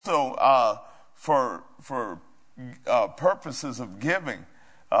So for purposes of giving,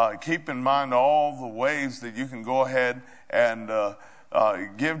 keep in mind all the ways that you can go ahead and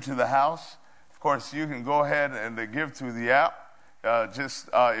give to the house. Of course, you can go ahead and give through the app.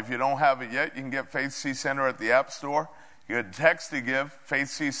 If you don't have it yet, you can get Faith C Center at the App Store. You can text to give Faith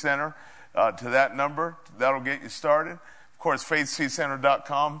C Center to that number. That'll get you started. Of course,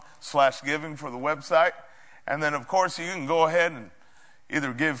 faithccenter.com/giving for the website. And then, of course, you can go ahead and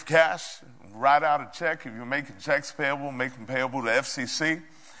either give cash, write out a check. If you're making checks payable, make them payable to FCC.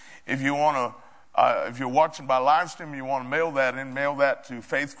 If you want to, if you're watching by live stream, you want to mail that to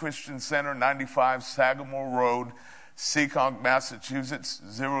Faith Christian Center, 95 Sagamore Road, Seekonk, Massachusetts,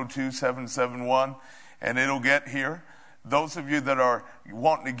 02771, and it'll get here. Those of you that are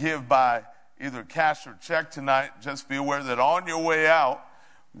wanting to give by either cash or check tonight, just be aware that on your way out,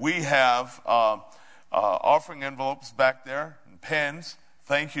 we have offering envelopes back there and pens.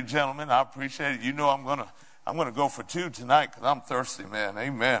 Thank you, gentlemen. I appreciate it. You know I'm gonna go for 2 tonight because I'm thirsty, man.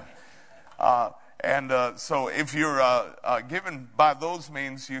 Amen. So if you're given by those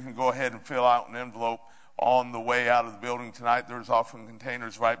means, you can go ahead and fill out an envelope on the way out of the building tonight. There's offering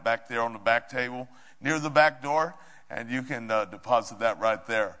containers right back there on the back table near the back door, and you can deposit that right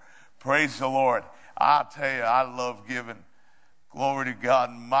there. Praise the Lord. I tell you, I love giving. Glory to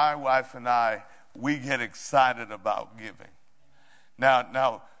God. My wife and I, we get excited about giving.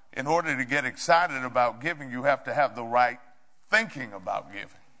 Now, in order to get excited about giving, you have to have the right thinking about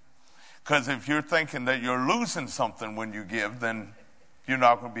giving. Because if you're thinking that you're losing something when you give, then you're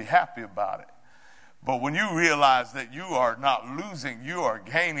not going to be happy about it. But when you realize that you are not losing, you are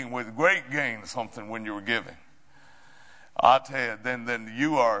gaining with great gain something when you're giving, I tell you, then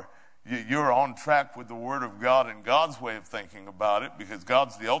you're on track with the Word of God and God's way of thinking about it, because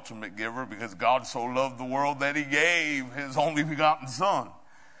God's the ultimate giver, because God so loved the world that He gave His only begotten Son.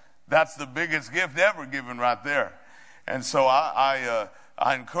 That's the biggest gift ever given right there. And so I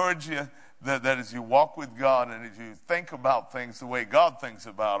encourage you that as you walk with God and as you think about things the way God thinks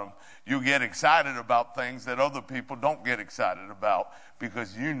about them, you get excited about things that other people don't get excited about,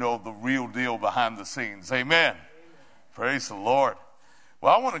 because you know the real deal behind the scenes. Amen. Praise the Lord.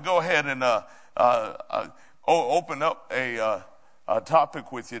 Well, I want to go ahead and open up a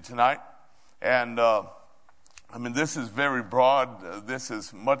topic with you tonight. And, this is very broad. This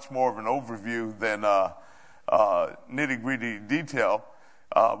is much more of an overview than nitty-gritty detail.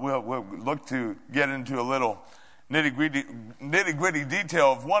 We'll look to get into a little nitty-gritty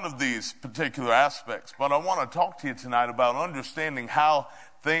detail of one of these particular aspects. But I want to talk to you tonight about understanding how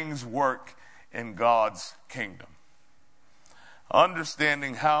things work in God's kingdom.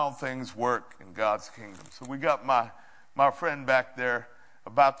 Understanding how things work in God's kingdom. So we got my friend back there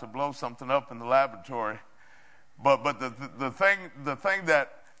about to blow something up in the laboratory. But the thing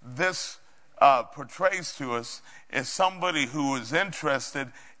that this portrays to us is somebody who is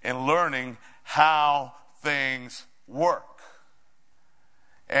interested in learning how things work.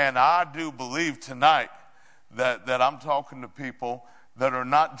 And I do believe tonight that I'm talking to people that are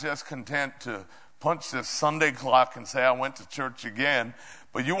not just content to punch this Sunday clock and say, I went to church again,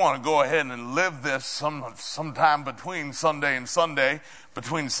 but you want to go ahead and live this sometime between Sunday and Sunday,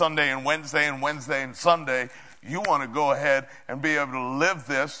 between Sunday and Wednesday and Sunday. You want to go ahead and be able to live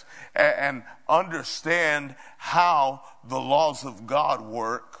this and understand how the laws of God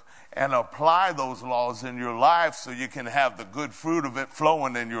work and apply those laws in your life so you can have the good fruit of it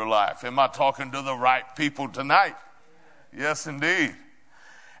flowing in your life. Am I talking to the right people tonight? Yes, indeed.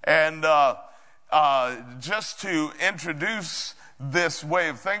 And just to introduce this way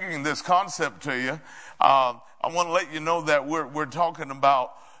of thinking, this concept to you, I want to let you know that we're talking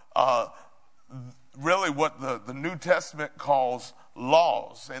about really what the New Testament calls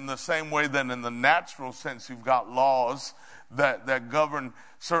laws. In the same way that in the natural sense you've got laws that govern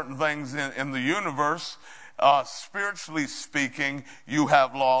certain things in the universe, spiritually speaking, you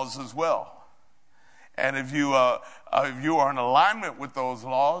have laws as well. And if you are in alignment with those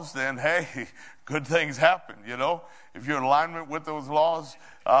laws, then hey, good things happen, you know. If you're in alignment with those laws,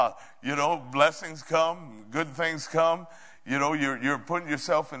 blessings come, good things come. You know, you're putting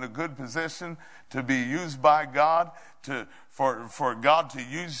yourself in a good position to be used by God, for God to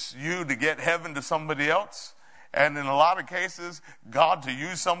use you to get heaven to somebody else. And in a lot of cases, God to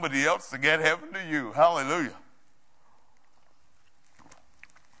use somebody else to get heaven to you. Hallelujah.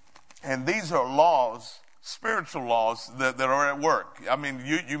 And these are laws, spiritual laws that are at work. I mean,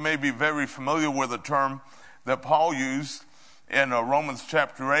 you may be very familiar with a term that Paul used in Romans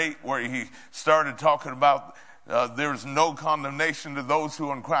chapter 8, where he started talking about there's no condemnation to those who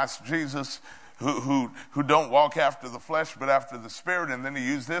are in Christ Jesus, who don't walk after the flesh but after the Spirit. And then he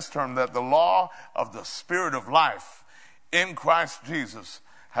used this term, that the law of the Spirit of life in Christ Jesus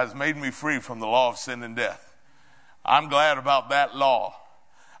has made me free from the law of sin and death. I'm glad about that law.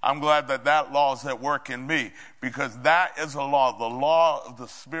 I'm glad that that law is at work in me, because that is a law, the law of the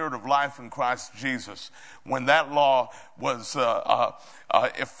Spirit of life in Christ Jesus. When that law was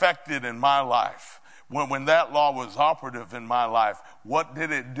effected in my life, when that law was operative in my life, what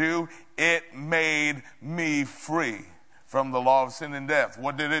did it do? It made me free from the law of sin and death.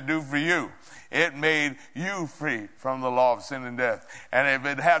 What did it do for you? It made you free from the law of sin and death. And if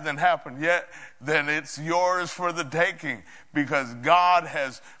it hasn't happened yet, then it's yours for the taking, because God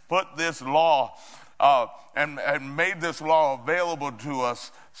has put this law and made this law available to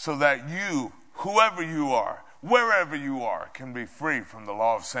us so that you, whoever you are, wherever you are, can be free from the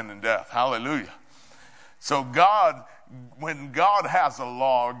law of sin and death. Hallelujah. So God, when God has a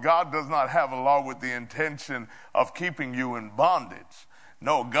law, God does not have a law with the intention of keeping you in bondage.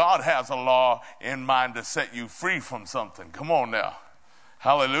 No, God has a law in mind to set you free from something. Come on now.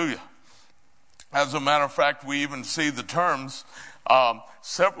 Hallelujah. As a matter of fact, we even see the terms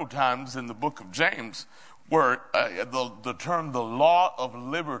several times in the book of James where the term the law of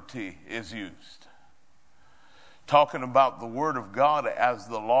liberty is used. Talking about the word of God as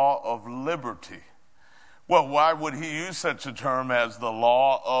the law of liberty. Well, why would he use such a term as the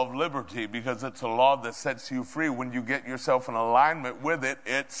law of liberty? Because it's a law that sets you free. When you get yourself in alignment with it,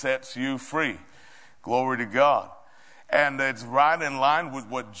 it sets you free. Glory to God. And it's right in line with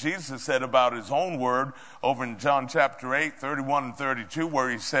what Jesus said about his own word over in John chapter 8, 31 and 32, where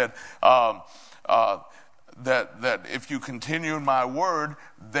he said that if you continue in my word,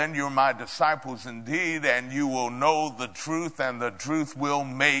 then you're my disciples indeed, and you will know the truth, and the truth will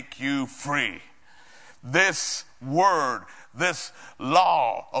make you free. This word, this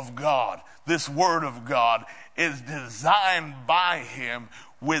law of God, this word of God is designed by him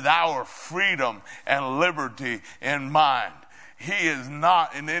with our freedom and liberty in mind. He is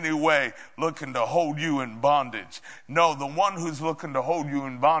not in any way looking to hold you in bondage. No, the one who's looking to hold you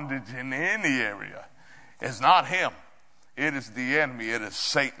in bondage in any area is not him. It is the enemy. It is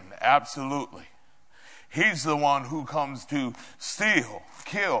Satan. Absolutely. He's the one who comes to steal,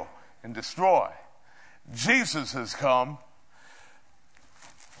 kill, and destroy. Jesus has come.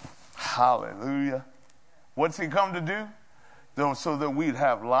 Hallelujah. What's he come to do? So that we'd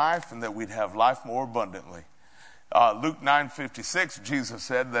have life, and that we'd have life more abundantly. Luke 9:56, Jesus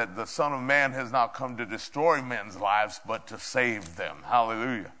said that the Son of Man has not come to destroy men's lives, but to save them.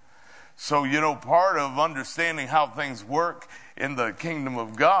 Hallelujah. So, part of understanding how things work in the kingdom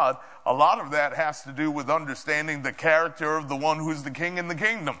of God, a lot of that has to do with understanding the character of the one who's the king in the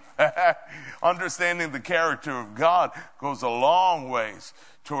kingdom. Understanding the character of God goes a long ways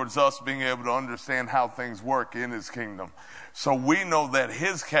towards us being able to understand how things work in his kingdom. So we know that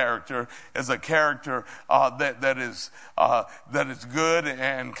his character is a character that is good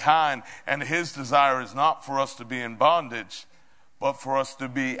and kind, and his desire is not for us to be in bondage, but for us to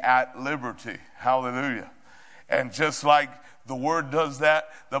be at liberty. Hallelujah. And just like the word does that,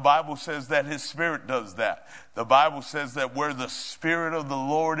 the Bible says that his Spirit does that. The Bible says that where the Spirit of the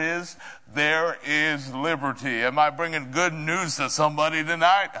Lord is, there is liberty. Am I bringing good news to somebody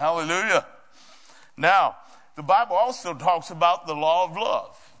tonight? Hallelujah. Now, the Bible also talks about the law of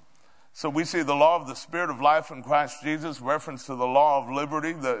love. So we see the law of the Spirit of life in Christ Jesus, reference to the law of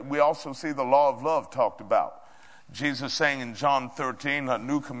liberty. We also see the law of love talked about. Jesus saying in John 13, a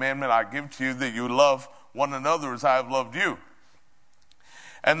new commandment I give to you, that you love one another as I have loved you.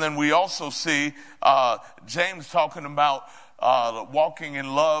 And then we also see James talking about walking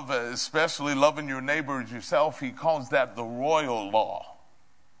in love, especially loving your neighbor as yourself. He calls that the royal law.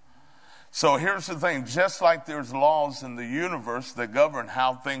 So here's the thing, just like there's laws in the universe that govern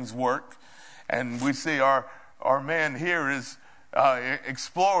how things work, and we see our man here is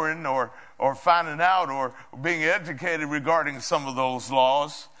exploring or finding out or being educated regarding some of those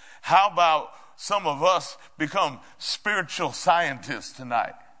laws. How about some of us become spiritual scientists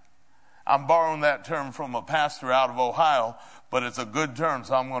tonight? I'm borrowing that term from a pastor out of Ohio, but it's a good term,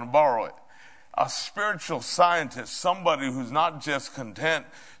 so I'm going to borrow it. A spiritual scientist, somebody who's not just content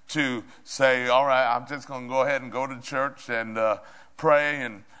to say, all right, I'm just going to go ahead and go to church and pray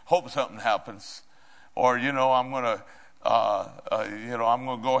and hope something happens. Or, I'm going to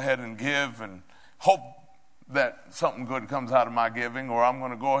go ahead and give and hope that something good comes out of my giving. Or I'm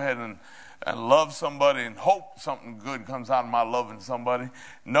going to go ahead and love somebody and hope something good comes out of my loving somebody.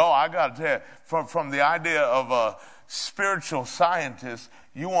 No, I got to tell you, from the idea of a spiritual scientist,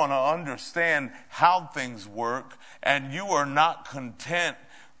 you want to understand how things work, and you are not content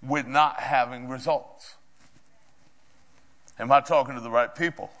with not having results. Am I talking to the right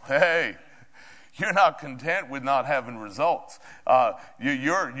people? Hey, you're not content with not having results.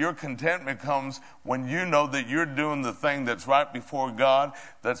 Your contentment comes when you know that you're doing the thing that's right before God,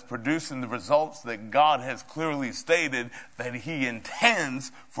 that's producing the results that God has clearly stated that he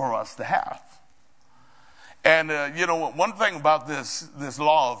intends for us to have. And, one thing about this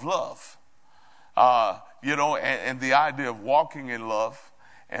law of love, and the idea of walking in love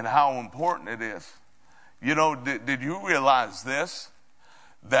and how important it is. Did you realize this?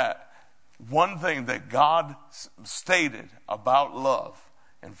 That one thing that God stated about love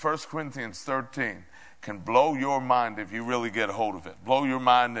in 1 Corinthians 13 can blow your mind if you really get a hold of it. Blow your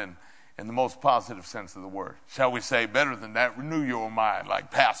mind in the most positive sense of the word. Shall we say, better than that, renew your mind,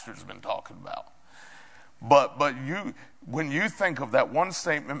 like pastor's been talking about. But when you think of that one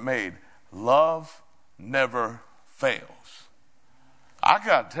statement made, love never fails. I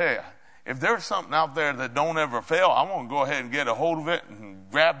got to tell you, if there's something out there that don't ever fail, I want to go ahead and get a hold of it and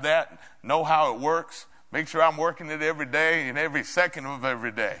grab that, know how it works, make sure I'm working it every day and every second of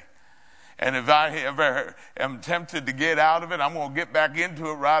every day. And if I ever am tempted to get out of it, I'm going to get back into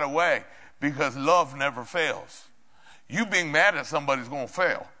it right away, because love never fails. You being mad at somebody's going to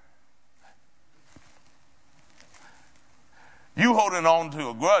fail. You holding on to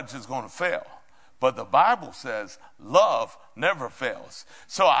a grudge is going to fail. But the Bible says love never fails.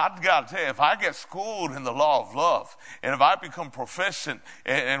 So I've got to tell you, if I get schooled in the law of love, and if I become proficient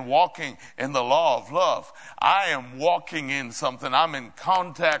in walking in the law of love, I am walking in something. I'm in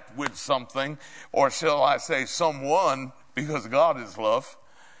contact with something, or shall I say someone, because God is love,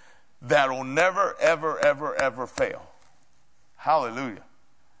 that will never, ever, ever, ever fail. Hallelujah.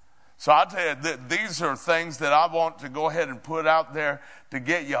 So I tell you, these are things that I want to go ahead and put out there to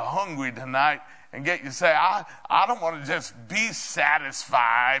get you hungry tonight and get you to say, I don't want to just be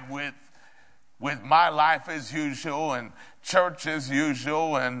satisfied with my life as usual and church as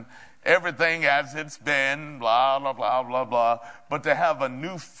usual and everything as it's been, blah, blah, blah, blah, blah, but to have a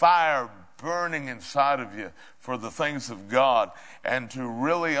new fire burning inside of you for the things of God, and to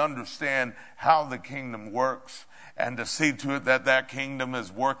really understand how the kingdom works, and to see to it that that kingdom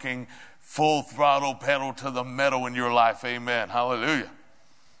is working full throttle, pedal to the metal in your life. Amen. Hallelujah.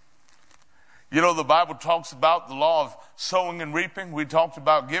 The Bible talks about the law of sowing and reaping. We talked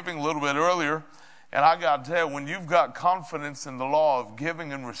about giving a little bit earlier. And I got to tell you, when you've got confidence in the law of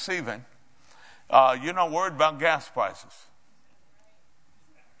giving and receiving, you're not worried about gas prices.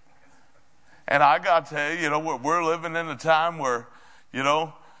 And I got to tell you, we're living in a time where,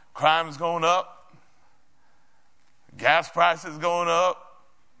 crime's going up, gas prices going up,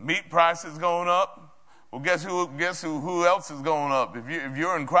 meat prices going up. Well, guess who else is going up? If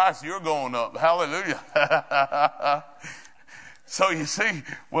you're in Christ, you're going up. Hallelujah. So you see,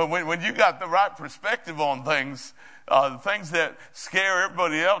 when you got the right perspective on things, the things that scare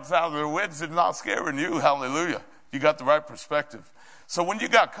everybody else out of their wits is not scaring you. Hallelujah. You got the right perspective. So when you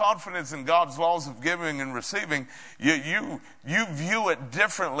got confidence in God's laws of giving and receiving, you view it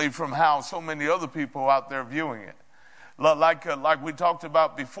differently from how so many other people out there viewing it. Like we talked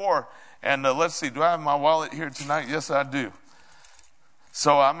about before. And let's see, do I have my wallet here tonight? Yes, I do.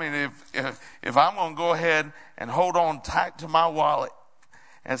 So, I mean, if I'm going to go ahead and hold on tight to my wallet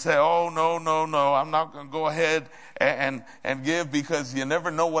and say, oh, no, I'm not going to go ahead and give, because you never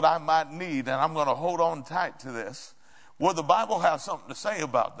know what I might need, and I'm going to hold on tight to this. Well, the Bible has something to say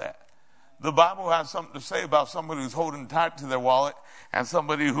about that. The Bible has something to say about somebody who's holding tight to their wallet and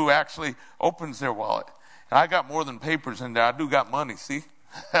somebody who actually opens their wallet. And I got more than papers in there. I do got money, see?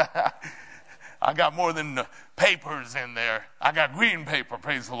 I got more than papers in there. I got green paper,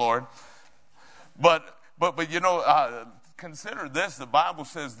 praise the Lord. But consider this. The Bible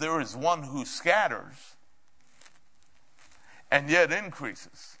says there is one who scatters and yet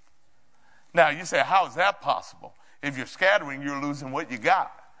increases. Now, you say, how is that possible? If you're scattering, you're losing what you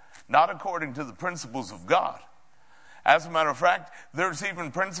got. Not according to the principles of God. As a matter of fact, there's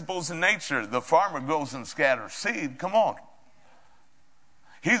even principles in nature. The farmer goes and scatters seed. Come on.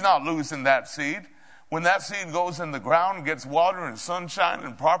 He's not losing that seed. When that seed goes in the ground and gets water and sunshine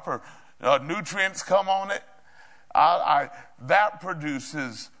and proper nutrients come on it, that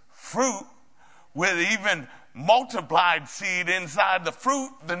produces fruit with even multiplied seed inside the fruit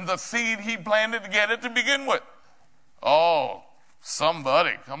than the seed he planted to get it to begin with. Oh,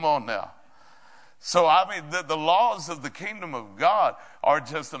 somebody, come on now. So, I mean, the laws of the kingdom of God are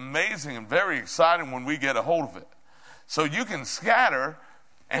just amazing and very exciting when we get a hold of it. So you can scatter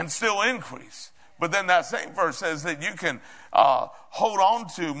and still increase. But then that same verse says that you can hold on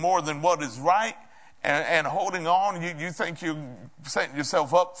to more than what is right and holding on, you think you're setting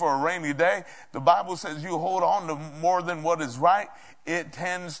yourself up for a rainy day. The Bible says you hold on to more than what is right, it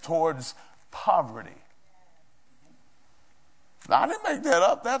tends towards poverty. Now, I didn't make that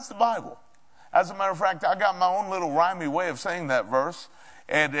up. That's the Bible. As a matter of fact, I got my own little rhymey way of saying that verse,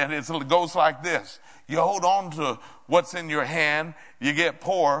 and it goes like this. You hold on to what's in your hand, you get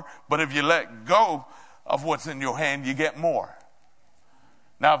poor, but if you let go of what's in your hand, you get more.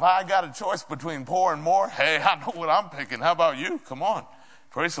 Now, if I got a choice between poor and more, hey, I know what I'm picking. How about you? Come on.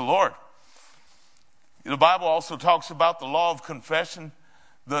 Praise the Lord. The Bible also talks about the law of confession,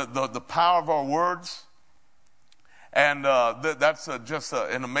 the power of our words. And that's just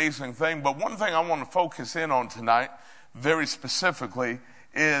an amazing thing. But one thing I want to focus in on tonight, very specifically,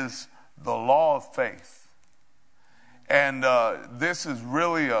 is the law of faith. And this is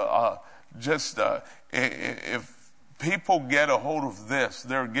really if people get a hold of this,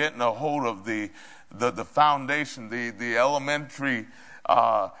 they're getting a hold of the foundation, the elementary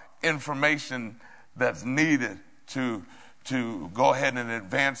information that's needed to go ahead and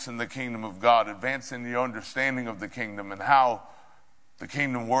advance in the kingdom of God, advance in the understanding of the kingdom and how the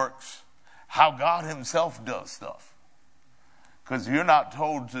kingdom works, how God himself does stuff. Because you're not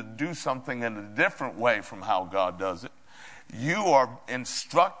told to do something in a different way from how God does it. You are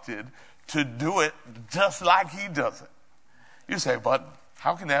instructed to do it just like he does it. You say, but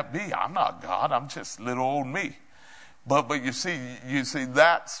how can that be? I'm not God. I'm just little old me. But you see,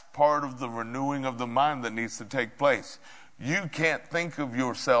 that's part of the renewing of the mind that needs to take place. You can't think of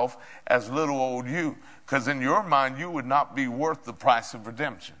yourself as little old you, because in your mind, you would not be worth the price of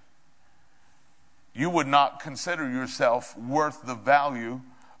redemption. You would not consider yourself worth the value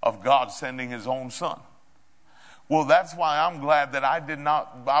of God sending his own son. Well, that's why I'm glad that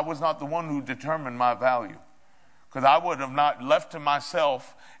I was not the one who determined my value. Because I would have not left to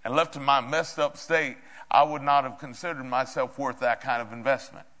myself and left to my messed up state, I would not have considered myself worth that kind of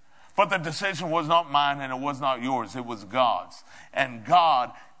investment. But the decision was not mine and it was not yours. It was God's. And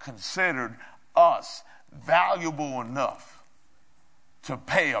God considered us valuable enough to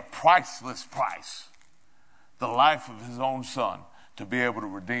pay a priceless price, the life of his own son, to be able to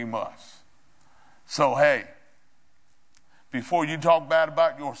redeem us. So, hey, before you talk bad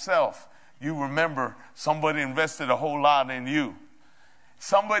about yourself, you remember somebody invested a whole lot in you.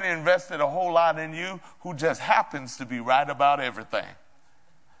 Somebody invested a whole lot in you who just happens to be right about everything.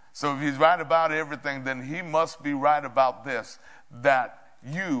 So if he's right about everything, then he must be right about this, that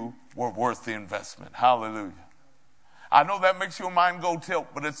you were worth the investment. Hallelujah. I know that makes your mind go tilt,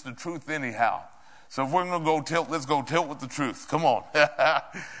 but it's the truth anyhow. So if we're going to go tilt, let's go tilt with the truth. Come on.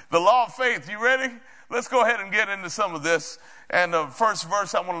 The law of faith, you ready? Let's go ahead and get into some of this. And the first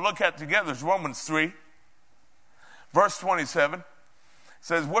verse I want to look at together is Romans 3, verse 27. It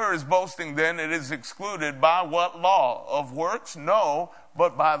says, where is boasting then? It is excluded by what law? Of works? No,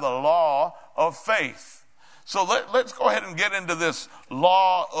 but by the law of faith. So let's go ahead and get into this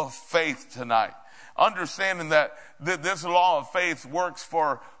law of faith tonight. Understanding that this law of faith works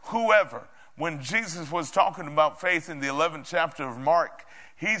for whoever. When Jesus was talking about faith in the 11th chapter of Mark,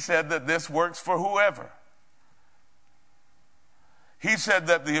 he said that this works for whoever. He said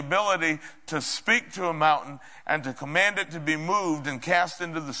that the ability to speak to a mountain and to command it to be moved and cast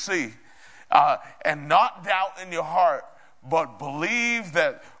into the sea, and not doubt in your heart, but believe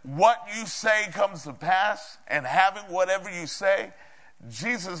that what you say comes to pass, and having whatever you say,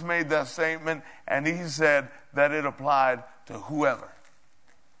 Jesus made that statement, and he said that it applied to whoever.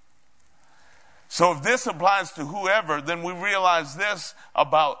 So if this applies to whoever, then we realize this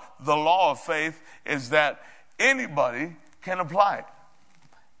about the law of faith, is that anybody can apply it.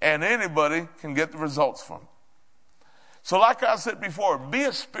 And anybody can get the results from it. So like I said before, be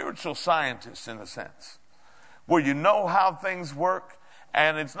a spiritual scientist in a sense, where you know how things work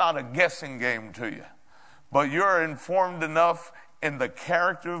and it's not a guessing game to you. But you're informed enough in the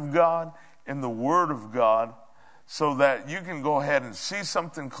character of God, in the Word of God, so that you can go ahead and see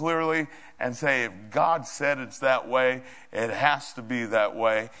something clearly and say, if God said it's that way, it has to be that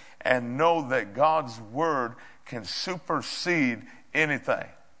way. And know that God's Word can supersede anything.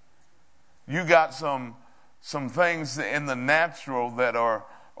 You got some things in the natural that are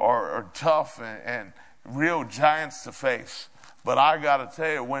tough and real giants to face. But I got to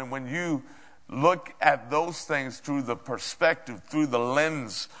tell you, when you look at those things through the perspective, through the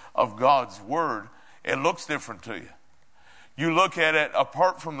lens of God's Word, it looks different to you. You look at it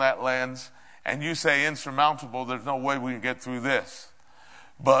apart from that lens and you say insurmountable, there's no way we can get through this.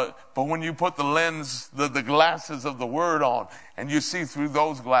 But when you put the lens, the glasses of the Word on, and you see through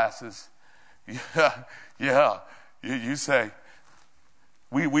those glasses, you say,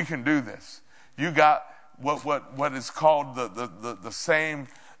 we can do this. You got what is called the same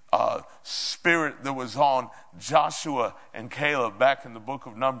spirit that was on Joshua and Caleb back in the book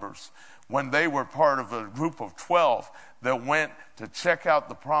of Numbers, when they were part of a group of 12 that went to check out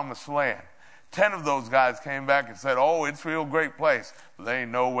the promised land. 10 of those guys came back and said, oh, it's a real great place, but there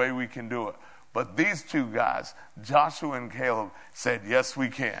ain't no way we can do it. But these two guys, Joshua and Caleb, said, yes, we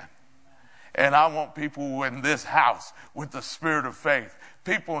can. And I want people in this house with the spirit of faith,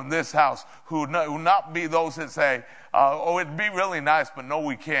 people in this house who not be those that say, oh, it'd be really nice, but no,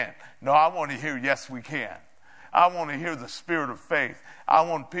 we can't. No, I want to hear, yes, we can. I want to hear the spirit of faith. I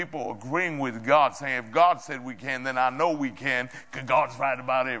want people agreeing with God, saying, if God said we can, then I know we can, because God's right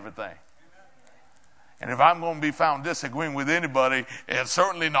about everything. And if I'm going to be found disagreeing with anybody, it's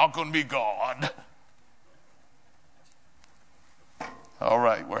certainly not going to be God. All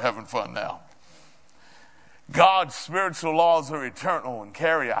right, we're having fun now. God's spiritual laws are eternal and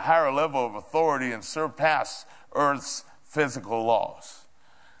carry a higher level of authority and surpass earth's physical laws.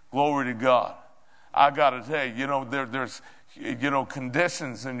 Glory to God. I got to tell you, there's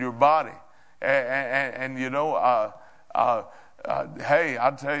conditions in your body. And hey,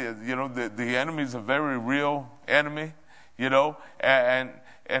 I'll tell you, the enemy's a very real enemy, and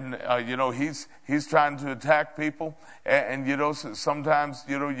he's trying to attack people. And sometimes,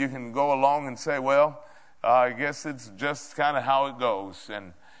 you can go along and say, well, I guess it's just kind of how it goes.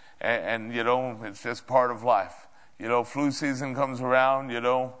 And it's just part of life. Flu season comes around,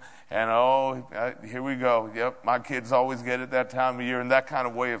 and here we go. Yep, my kids always get it that time of year, and that kind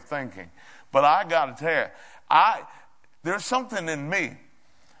of way of thinking. But I got to tell you, there's something in me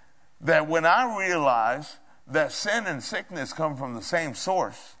that when I realize that sin and sickness come from the same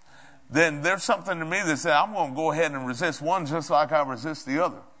source, then there's something in me that says, I'm going to go ahead and resist one just like I resist the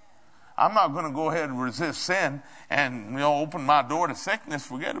other. I'm not going to go ahead and resist sin and open my door to sickness.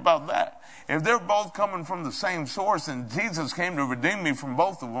 Forget about that. If they're both coming from the same source and Jesus came to redeem me from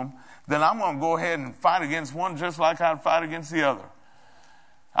both of them, then I'm going to go ahead and fight against one just like I'd fight against the other.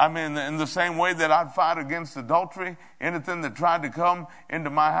 I mean, in the same way that I'd fight against adultery, anything that tried to come into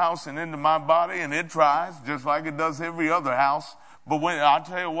my house and into my body, and it tries, just like it does every other house. But I'll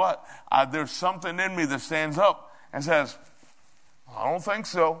tell you what, there's something in me that stands up and says, I don't think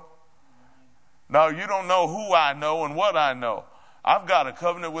so. No, you don't know who I know and what I know. I've got a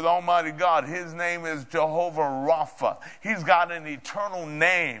covenant with Almighty God. His name is Jehovah Rapha. He's got an eternal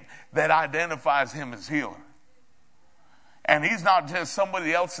name that identifies him as healer. And he's not just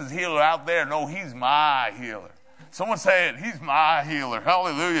somebody else's healer out there. No, he's my healer. Someone say it. He's my healer.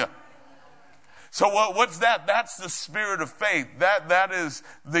 Hallelujah. So what's that? That's the spirit of faith. That is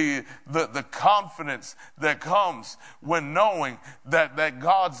the confidence that comes when knowing that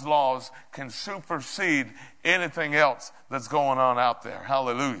God's laws can supersede anything else that's going on out there.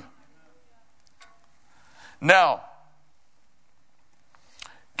 Hallelujah. Now,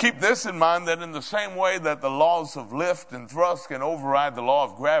 keep this in mind, that in the same way that the laws of lift and thrust can override the law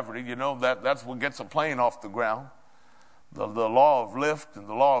of gravity, that's what gets a plane off the ground. The law of lift and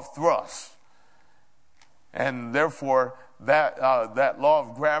the law of thrust. And therefore, that law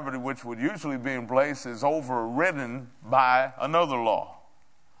of gravity, which would usually be in place, is overridden by another law.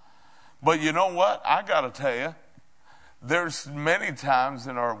 But you know what? I got to tell you, there's many times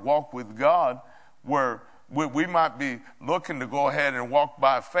in our walk with God where we might be looking to go ahead and walk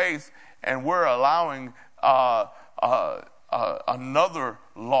by faith, and we're allowing another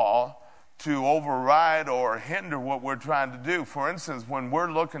law to override or hinder what we're trying to do. For instance, when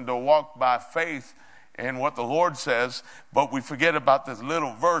we're looking to walk by faith in what the Lord says, but we forget about this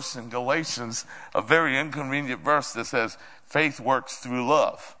little verse in Galatians, a very inconvenient verse that says, faith works through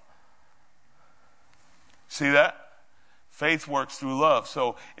love. See that? Faith works through love.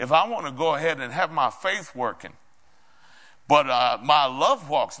 So if I want to go ahead and have my faith working, but my love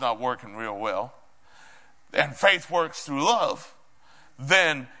walk's not working real well, and faith works through love,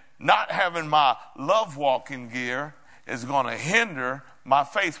 then not having my love walk in gear is going to hinder my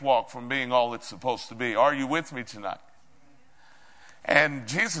faith walk from being all it's supposed to be. Are you with me tonight? And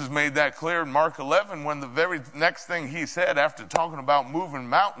Jesus made that clear in Mark 11 when the very next thing he said after talking about moving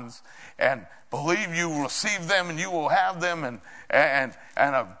mountains and believe you receive them and you will have them and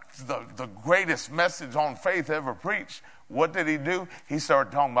the greatest message on faith ever preached, what did he do? He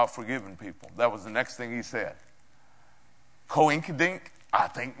started talking about forgiving people. That was the next thing he said. Coinkydink? I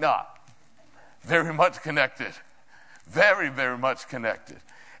think not. Very much connected. Very, very much connected.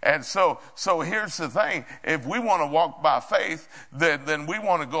 And so here's the thing. If we want to walk by faith, then we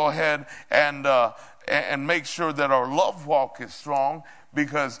want to go ahead and make sure that our love walk is strong,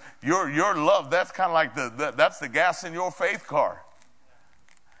 because your love, that's kind of like that's the gas in your faith car.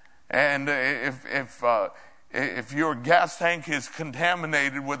 And if your gas tank is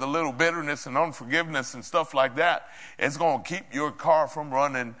contaminated with a little bitterness and unforgiveness and stuff like that, it's going to keep your car from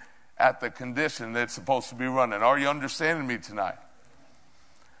running at the condition that it's supposed to be running. Are you understanding me tonight?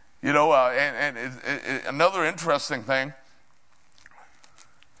 You know, another interesting thing,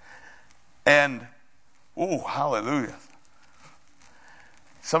 and, oh, hallelujah.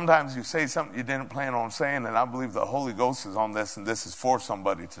 Sometimes you say something you didn't plan on saying, and I believe the Holy Ghost is on this, and this is for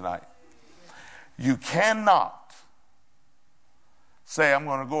somebody tonight. You cannot say, I'm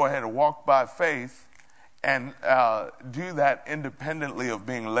going to go ahead and walk by faith and do that independently of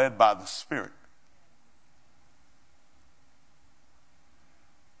being led by the Spirit.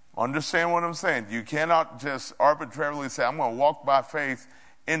 Understand what I'm saying? You cannot just arbitrarily say, I'm going to walk by faith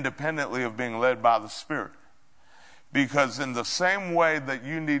independently of being led by the Spirit. Because in the same way that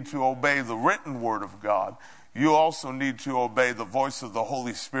you need to obey the written word of God, you also need to obey the voice of the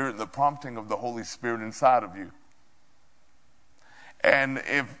Holy Spirit and the prompting of the Holy Spirit inside of you. And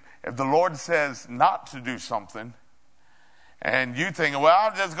if the Lord says not to do something, and you think, well,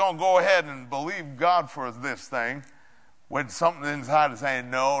 I'm just going to go ahead and believe God for this thing, when something inside is saying,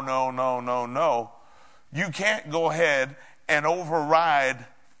 no, no, no, no, no, you can't go ahead and override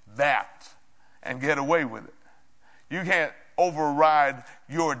that and get away with it. You can't override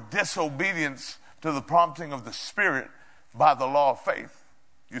your disobedience to the prompting of the Spirit by the law of faith.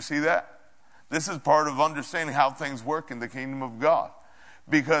 You see that? This is part of understanding how things work in the kingdom of God.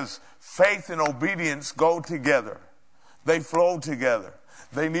 Because faith and obedience go together. They flow together.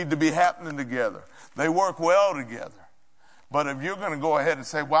 They need to be happening together. They work well together. But if you're going to go ahead and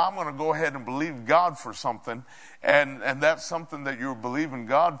say, well, I'm going to go ahead and believe God for something, and that's something that you're believing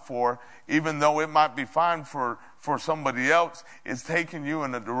God for, even though it might be fine for somebody else, is taking you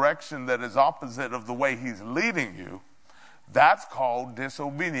in a direction that is opposite of the way he's leading you, that's called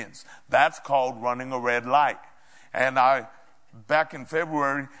disobedience. That's called running a red light. And back in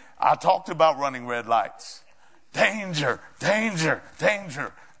February, I talked about running red lights. Danger, danger,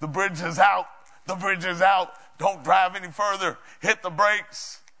 danger. The bridge is out. The bridge is out. Don't drive any further. Hit the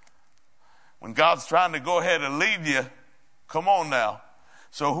brakes. When God's trying to go ahead and lead you, come on now.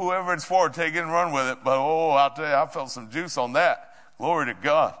 So whoever it's for, take it and run with it. But I'll tell you, I felt some juice on that. Glory to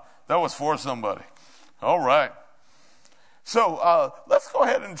God. That was for somebody. All right. So let's go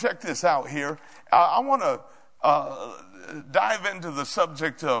ahead and check this out here. I want to dive into the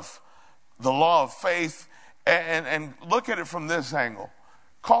subject of the law of faith and look at it from this angle.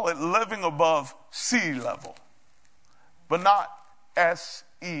 Call it living above sea level, but not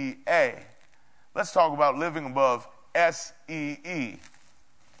S-E-A. Let's talk about living above S-E-E.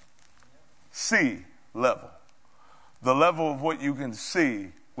 Sea level. The level of what you can see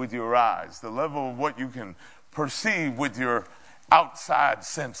with your eyes. The level of what you can perceive with your outside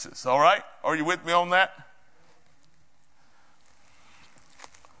senses. All right? Are you with me on that?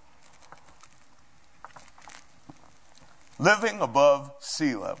 Living above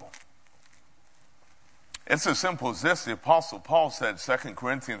sea level. It's as simple as this. The Apostle Paul said, 2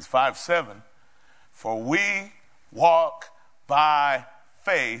 Corinthians 5:7, for we walk by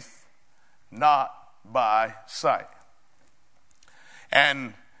faith, not by sight.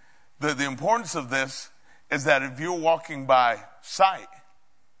 And the importance of this is that if you're walking by sight,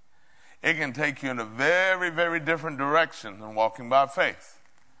 it can take you in a very, very different direction than walking by faith.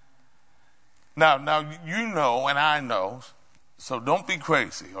 Now, you know and I know, so don't be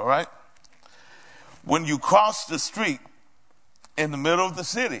crazy, all right? When you cross the street in the middle of the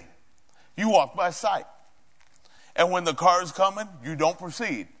city, you walk by sight. And when the car is coming, you don't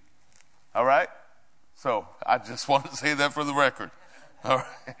proceed, all right? So I just want to say that for the record. All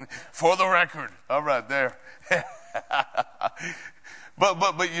right. For the record. All right, there.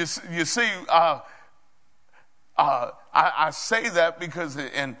 But you see, I say that because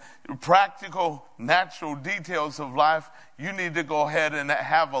in practical, natural details of life, you need to go ahead and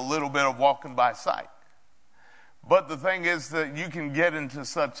have a little bit of walking by sight. But the thing is that you can get into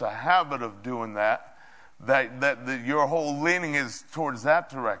such a habit of doing that your whole leaning is towards that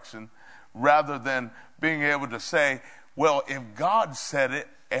direction, rather than being able to say, well, if God said it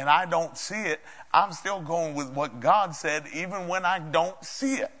and I don't see it, I'm still going with what God said even when I don't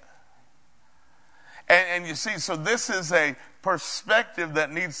see it. And you see, so this is a perspective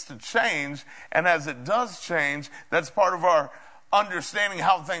that needs to change. And as it does change, that's part of our understanding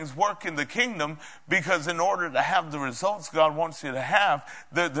how things work in the kingdom, because in order to have the results God wants you to have,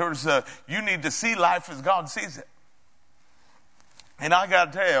 you need to see life as God sees it. And I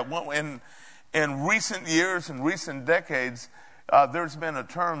got to tell you, in recent years and recent decades, there's been a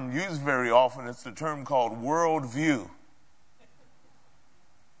term used very often. It's the term called worldview.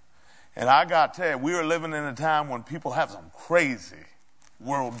 And I got to tell you, we are living in a time when people have some crazy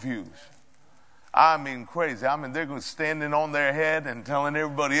worldviews. I mean crazy. I mean, they're standing on their head and telling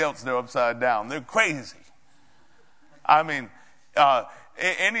everybody else they're upside down. They're crazy. I mean,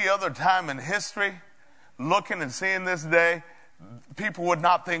 any other time in history, looking and seeing this day, people would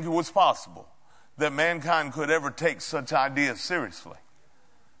not think it was possible that mankind could ever take such ideas seriously.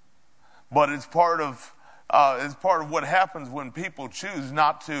 But it's part of what happens when people choose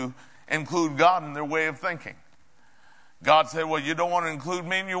not to include God in their way of thinking. God said, well, you don't want to include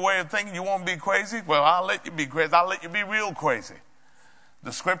me in your way of thinking? You want to be crazy? Well, I'll let you be crazy. I'll let you be real crazy.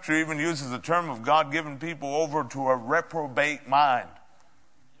 The scripture even uses the term of God giving people over to a reprobate mind.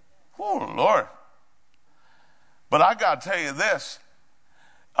 Oh, Lord. But I got to tell you this.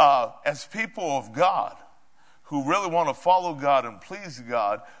 As people of God who really want to follow God and please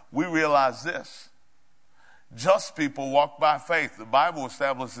God, we realize this. Just people walk by faith. The Bible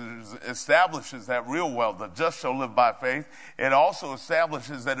establishes that real well. The just shall live by faith. It also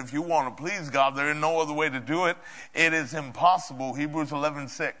establishes that if you want to please God, there is no other way to do it. It is impossible. Hebrews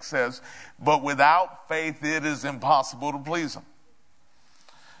 11:6 says, but without faith it is impossible to please Him.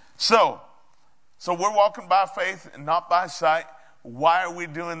 So we're walking by faith and not by sight. Why are we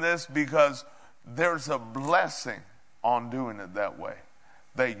doing this? Because there's a blessing on doing it that way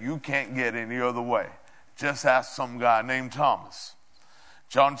that you can't get any other way. Just ask some guy named Thomas.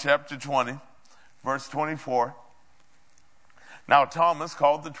 John chapter 20, verse 24. Now Thomas,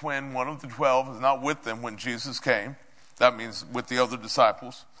 called the twin, one of the 12, was not with them when Jesus came. That means with the other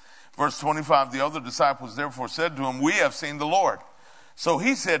disciples. Verse 25, the other disciples therefore said to him, we have seen the Lord. So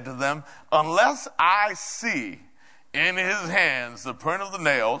he said to them, unless I see in his hands the print of the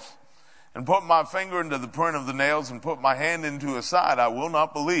nails, and put my finger into the print of the nails, and put my hand into his side, I will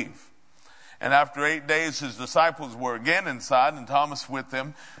not believe. And after 8 days, his disciples were again inside, and Thomas with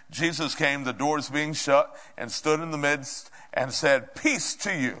them. Jesus came, the doors being shut, and stood in the midst, and said, peace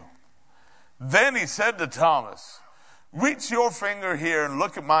to you. Then he said to Thomas, reach your finger here and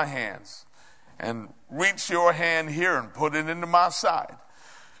look at my hands, and reach your hand here and put it into my side.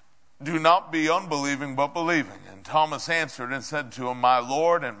 Do not be unbelieving, but believing. And Thomas answered and said to him, my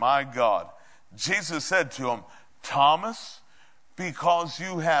Lord and my God. Jesus said to him, Thomas, because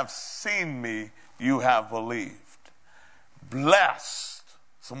you have seen me, you have believed. Blessed.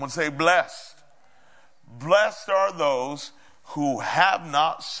 Someone say blessed. Blessed are those who have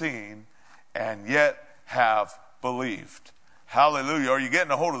not seen and yet have believed. Hallelujah. Are you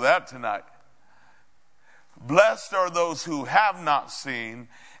getting a hold of that tonight? Blessed are those who have not seen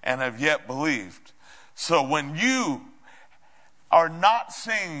and have yet believed. So when you are not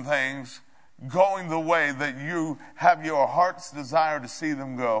seeing things going the way that you have your heart's desire to see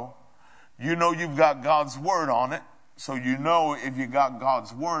them go, you know you've got God's word on it. So you know if you got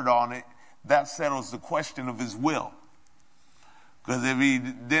God's word on it, that settles the question of his will. Because if he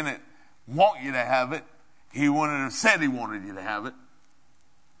didn't want you to have it, he wouldn't have said he wanted you to have it.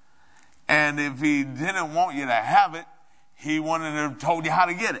 And if he didn't want you to have it, he wouldn't have told you how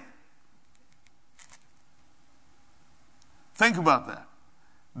to get it. Think about that.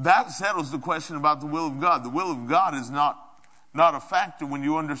 That settles the question about the will of God. The will of God is not a factor when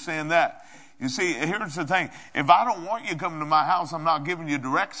you understand that. You see, here's the thing. If I don't want you coming to my house, I'm not giving you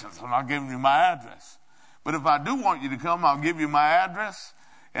directions. I'm not giving you my address. But if I do want you to come, I'll give you my address.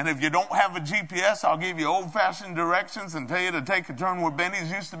 And if you don't have a GPS, I'll give you old-fashioned directions and tell you to take a turn where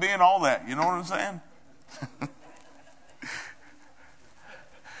Benny's used to be and all that. You know what I'm saying?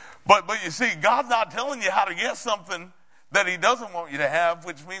 But you see, God's not telling you how to get something that he doesn't want you to have,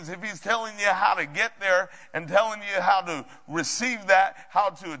 which means if he's telling you how to get there and telling you how to receive that, how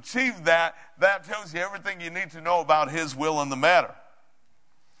to achieve that, that tells you everything you need to know about his will in the matter.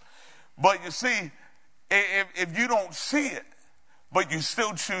 But you see, if you don't see it, but you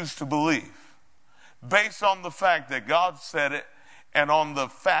still choose to believe, based on the fact that God said it and on the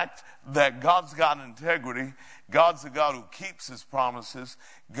fact that God's got integrity, God's a God who keeps his promises,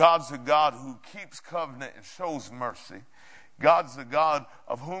 God's a God who keeps covenant and shows mercy, God's the God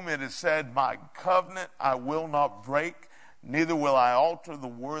of whom it is said, my covenant I will not break, neither will I alter the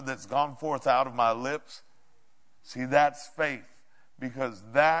word that's gone forth out of my lips. See, that's faith, because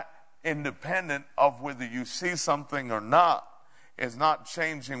that, independent of whether you see something or not, is not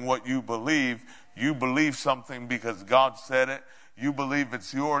changing what you believe. You believe something because God said it. You believe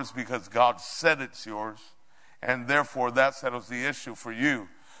it's yours because God said it's yours. And therefore, that settles the issue for you.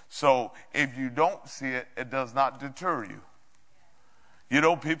 So if you don't see it, it does not deter you. You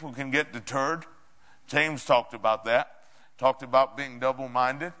know, people can get deterred. James talked about that. Talked about being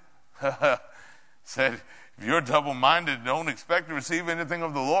double-minded. Said, if you're double-minded, don't expect to receive anything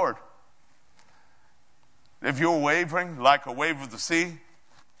of the Lord. If you're wavering like a wave of the sea,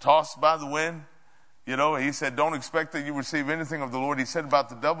 tossed by the wind, he said, don't expect that you receive anything of the Lord. He said about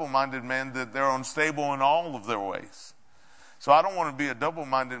the double-minded man that they're unstable in all of their ways. So I don't want to be a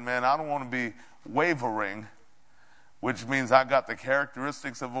double-minded man. I don't want to be wavering, which means I got the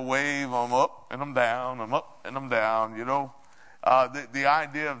characteristics of a wave. I'm up and I'm down. I'm up and I'm down, The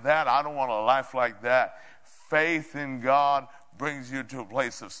idea of that, I don't want a life like that. Faith in God brings you to a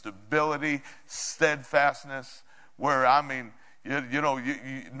place of stability, steadfastness, where,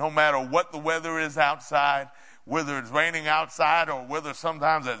 no matter what the weather is outside, whether it's raining outside or whether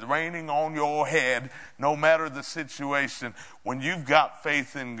sometimes it's raining on your head, no matter the situation, when you've got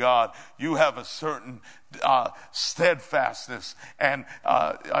faith in God, you have a certain steadfastness and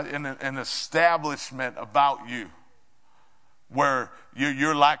an establishment about you, where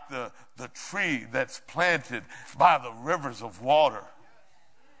you're like the tree that's planted by the rivers of water,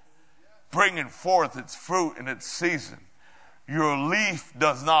 bringing forth its fruit in its season. Your leaf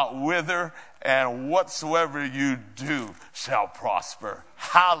does not wither, and whatsoever you do shall prosper.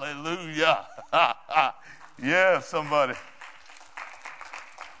 Hallelujah. Yeah, somebody.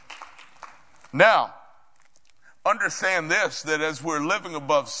 Now, understand this, that as we're living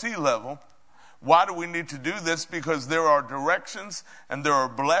above sea level, why do we need to do this? Because there are directions and there are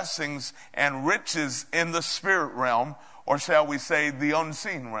blessings and riches in the spirit realm, or shall we say the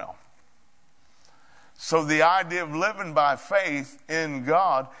unseen realm. So the idea of living by faith in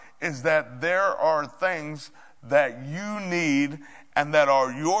God is that there are things that you need and that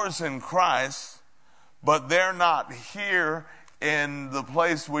are yours in Christ, but they're not here in the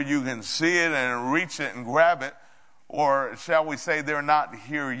place where you can see it and reach it and grab it, or shall we say they're not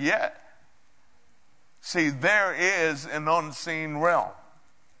here yet. See, there is an unseen realm.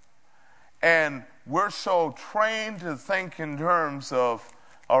 And we're so trained to think in terms of,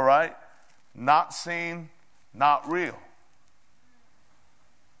 all right, not seen, not real.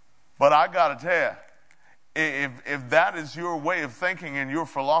 But I got to tell you, if that is your way of thinking and your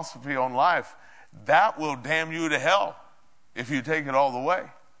philosophy on life, that will damn you to hell if you take it all the way.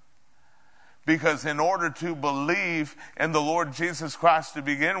 Because in order to believe in the Lord Jesus Christ to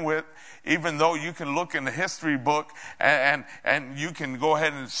begin with, even though you can look in the history book and you can go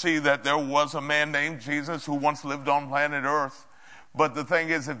ahead and see that there was a man named Jesus who once lived on planet Earth. But the thing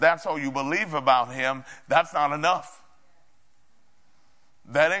is, if that's all you believe about him, that's not enough.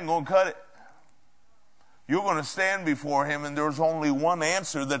 That ain't going to cut it. You're going to stand before him and there's only one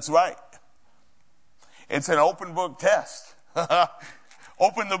answer that's right. It's an open book test.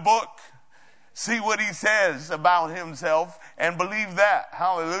 Open the book. See what he says about himself and believe that.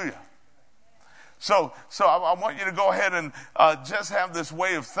 Hallelujah. So I want you to go ahead and just have this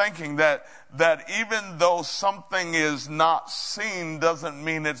way of thinking that even though something is not seen doesn't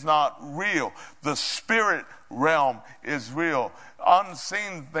mean it's not real. The spirit realm is real.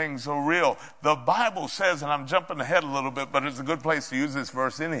 Unseen things are real. The Bible says, and I'm jumping ahead a little bit, but it's a good place to use this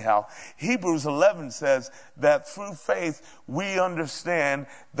verse anyhow. Hebrews 11 says that through faith we understand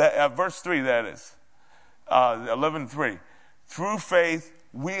that, verse 3 that is, 11:3. Through faith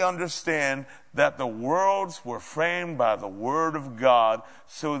we understand that the worlds were framed by the word of God,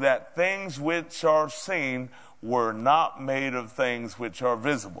 so that things which are seen were not made of things which are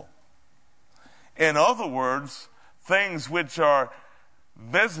visible. In other words, things which are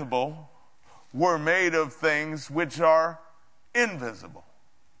visible were made of things which are invisible.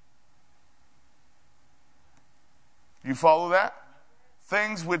 You follow that?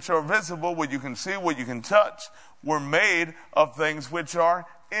 Things which are visible, what you can see, what you can touch, were made of things which are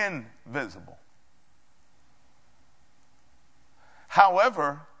invisible.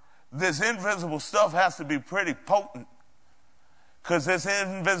 However, this invisible stuff has to be pretty potent, because this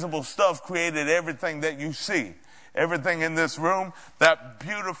invisible stuff created everything that you see. Everything in this room, that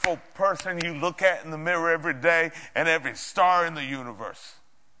beautiful person you look at in the mirror every day, and every star in the universe.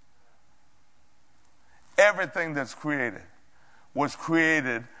 Everything that's created was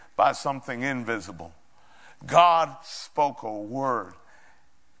created by something invisible. God spoke a word.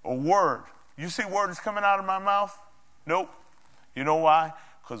 A word. You see words coming out of my mouth? Nope. You know why?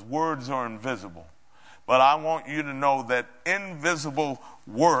 Because words are invisible. But I want you to know that invisible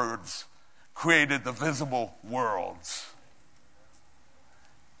words created the visible worlds.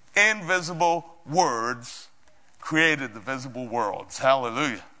 Invisible words created the visible worlds.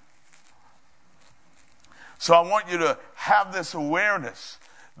 Hallelujah. So I want you to have this awareness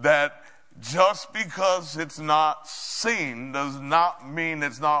that just because it's not seen does not mean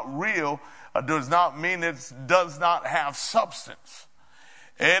it's not real, does not mean it does not have substance.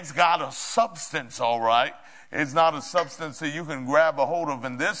 It's got a substance, all right. It's not a substance that you can grab a hold of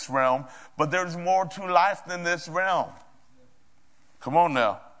in this realm, but there's more to life than this realm. Come on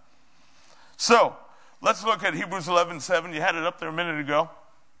now. So, let's look at Hebrews 11:7. You had it up there a minute ago.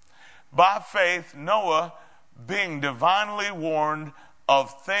 By faith, Noah, being divinely warned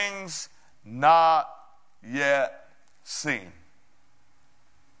of things not yet seen.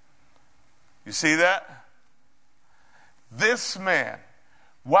 You see that? This man,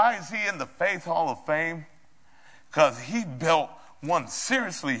 why is he in the Faith Hall of Fame? Because he built one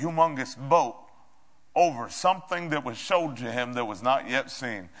seriously humongous boat over something that was showed to him that was not yet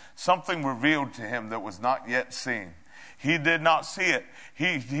seen. Something revealed to him that was not yet seen. He did not see it.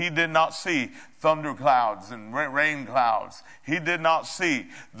 He did not see thunder clouds and rain clouds. He did not see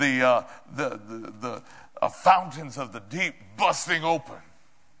the fountains of the deep busting open.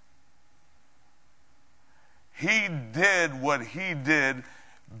 He did what he did,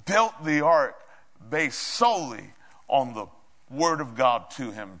 built the ark based solely on the word of God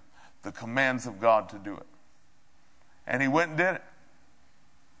to him, the commands of God to do it. And he went and did it.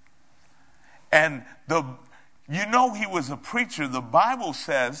 And he was a preacher. The Bible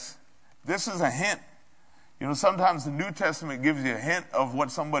says, this is a hint. Sometimes the New Testament gives you a hint of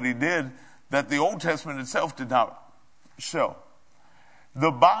what somebody did that the Old Testament itself did not show. The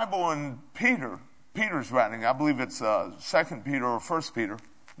Bible in Peter's writing, I believe it's 2 Peter or 1 Peter.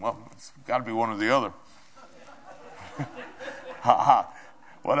 Well, it's got to be one or the other.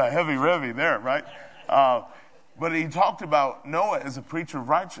 What a heavy revy there, right? But he talked about Noah as a preacher of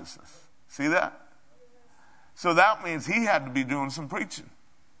righteousness. See that? So that means he had to be doing some preaching.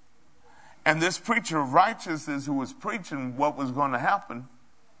 And this preacher of righteousness who was preaching what was going to happen,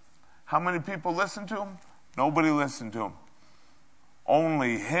 how many people listened to him? Nobody listened to him.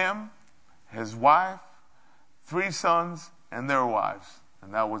 Only him, his wife, 3 sons, and their wives.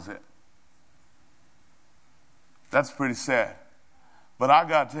 And that was it. That's pretty sad. But I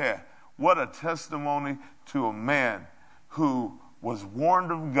got to tell you, what a testimony to a man who was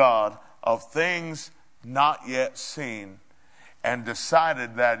warned of God of things not yet seen, and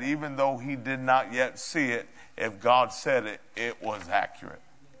decided that even though he did not yet see it, if God said it, it was accurate.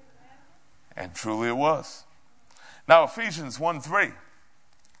 And truly it was. Now Ephesians 1:3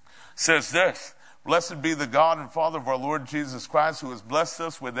 says this: Blessed be the God and Father of our Lord Jesus Christ, who has blessed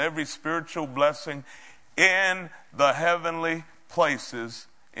us with every spiritual blessing in the heavenly places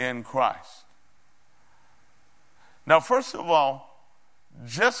in Christ. Now, first of all,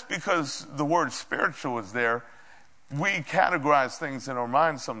 just because the word spiritual is there, we categorize things in our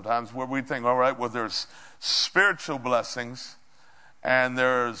minds sometimes where we think, all right, well, there's spiritual blessings, and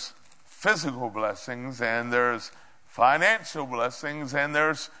there's physical blessings, and there's financial blessings, and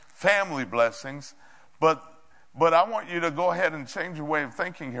there's family blessings. But I want you to go ahead and change your way of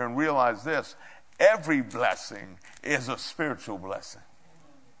thinking here and realize this. Every blessing is a spiritual blessing.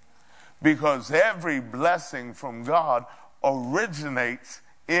 Because every blessing from God originates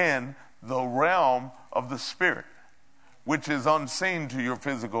in the realm of the Spirit, which is unseen to your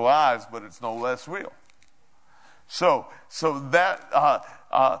physical eyes, but it's no less real. So that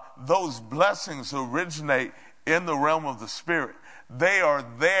those blessings originate in the realm of the Spirit. They are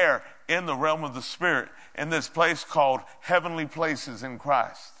there in the realm of the Spirit in this place called heavenly places in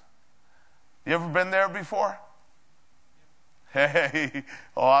Christ. You ever been there before? Hey,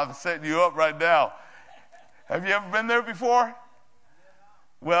 I'm setting you up right now. Have you ever been there before?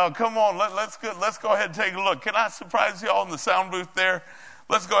 Well, come on, let's go ahead and take a look. Can I surprise y'all in the sound booth there?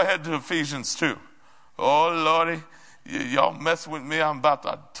 Let's go ahead to Ephesians 2. Oh, Lordy, y'all messing with me. I'm about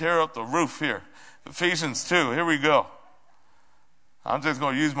to tear up the roof here. Ephesians 2, here we go. I'm just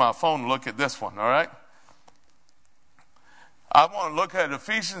going to use my phone to look at this one, all right? I want to look at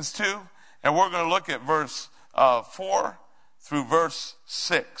Ephesians 2, and we're going to look at verse 4 through verse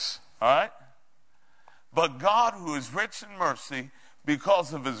 6, all right? But God, who is rich in mercy,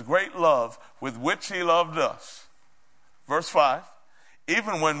 because of his great love with which he loved us. Verse 5,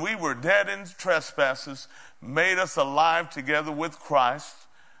 even when we were dead in trespasses, made us alive together with Christ.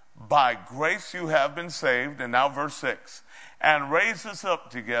 By grace you have been saved. And now verse 6, and raised us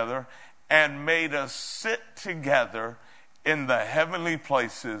up together and made us sit together in the heavenly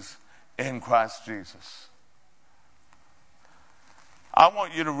places in Christ Jesus. I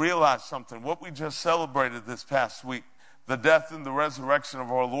want you to realize something. What we just celebrated this past week, the death and the resurrection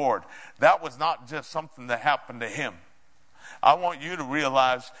of our Lord, that was not just something that happened to him. I want you to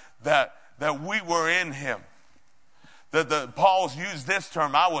realize that we were in him. Paul's used this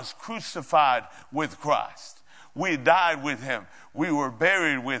term, I was crucified with Christ. We died with him. We were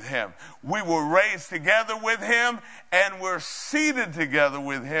buried with him. We were raised together with him, and we're seated together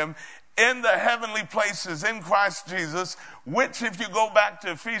with him in the heavenly places in Christ Jesus, which, if you go back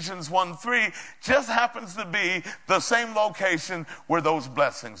to Ephesians 1:3, just happens to be the same location where those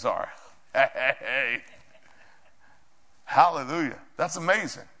blessings are. Hey. Hallelujah. That's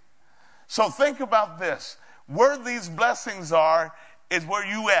amazing. So think about this. Where these blessings are is where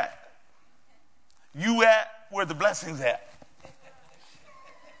you at. You at where the blessings at.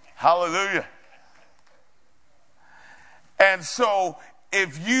 Hallelujah. And so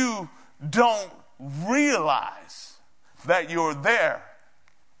if you don't realize that you're there,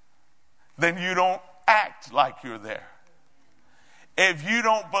 then you don't act like you're there. If you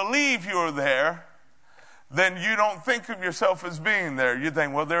don't believe you're there, then you don't think of yourself as being there. You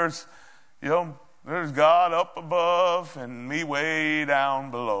think, well, there's God up above and me way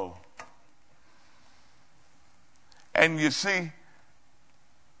down below. And you see,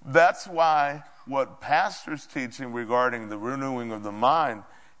 that's why what Pastor's teaching regarding the renewing of the mind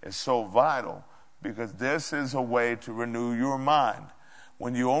is so vital, because this is a way to renew your mind.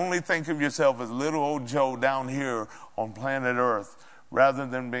 When you only think of yourself as little old Joe down here on planet Earth, rather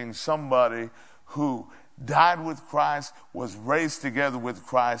than being somebody who died with Christ, was raised together with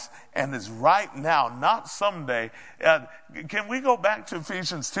Christ, and is right now, not someday. Can we go back to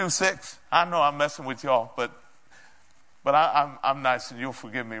Ephesians 2:6? I know I'm messing with y'all, but I'm nice and you'll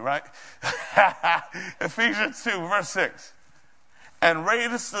forgive me, right? Ephesians 2, verse 6. And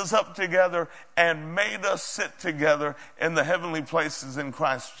raised us up together and made us sit together in the heavenly places in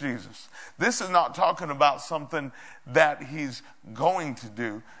Christ Jesus. This is not talking about something that he's going to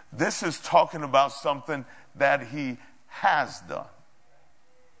do. This is talking about something that he has done.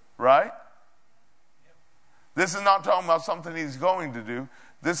 Right? This is not talking about something he's going to do.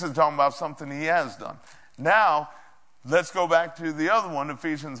 This is talking about something he has done. Now, let's go back to the other one,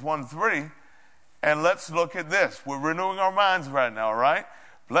 Ephesians 1:3. And let's look at this. We're renewing our minds right now, right?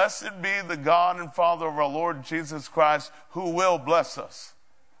 Blessed be the God and Father of our Lord Jesus Christ, who will bless us.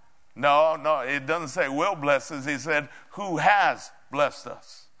 No, it doesn't say will bless us. He said who has blessed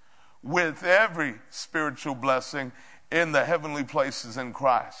us with every spiritual blessing in the heavenly places in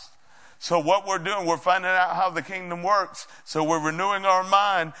Christ. So what we're doing, we're finding out how the kingdom works. So we're renewing our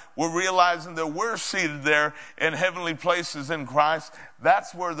mind. We're realizing that we're seated there in heavenly places in Christ.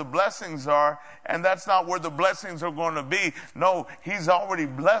 That's where the blessings are. And that's not where the blessings are going to be. No, he's already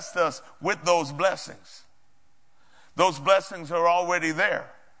blessed us with those blessings. Those blessings are already there.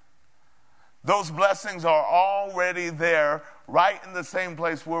 Those blessings are already there, right in the same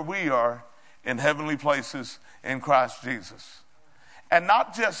place where we are, in heavenly places in Christ Jesus. And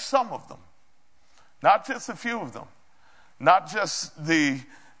not just some of them, not just a few of them, not just these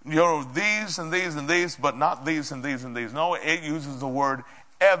and these and these, but not these and these and these. No, it uses the word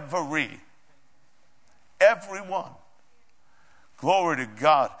every. Everyone. Glory to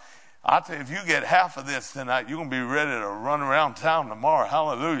God. I tell you, if you get half of this tonight, you're going to be ready to run around town tomorrow.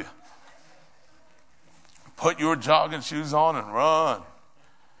 Hallelujah. Put your jogging shoes on and run.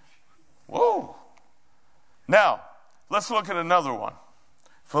 Whoa. Now, let's look at another one.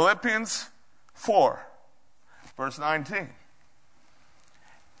 Philippians 4, verse 19.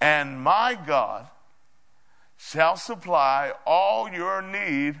 And my God shall supply all your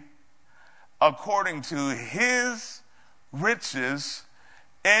need according to his riches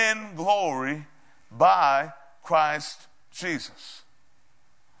in glory by Christ Jesus.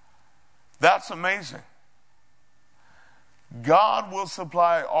 That's amazing. God will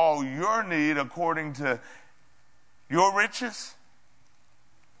supply all your need according to your riches,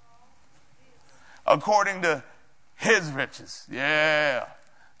 according to his riches. Yeah,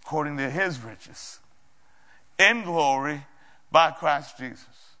 according to his riches in glory by Christ Jesus.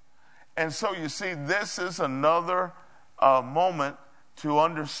 And so you see, this is another moment to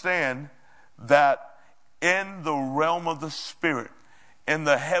understand that in the realm of the Spirit, in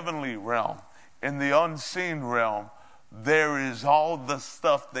the heavenly realm, in the unseen realm, there is all the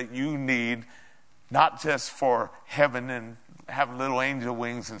stuff that you need, not just for heaven and having little angel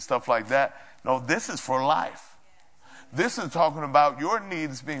wings and stuff like that. No, this is for life. This is talking about your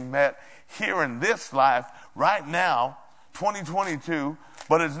needs being met here in this life, right now, 2022,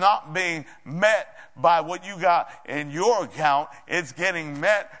 but it's not being met by what you got in your account. It's getting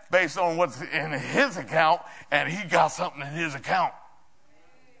met based on what's in his account, and he got something in his account.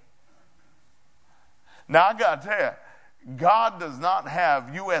 Now, I got to tell you, God does not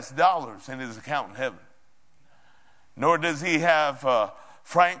have U.S. dollars in his account in heaven. Nor does he have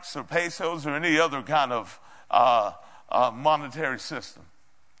francs or pesos or any other kind of monetary system.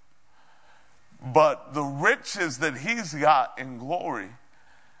 But the riches that he's got in glory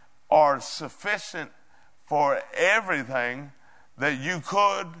are sufficient for everything that you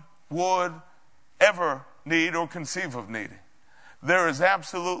could would ever need or conceive of needing. There is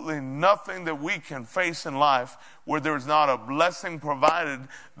absolutely nothing that we can face in life where there is not a blessing provided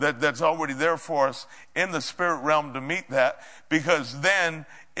that's already there for us in the spirit realm to meet that. Because then,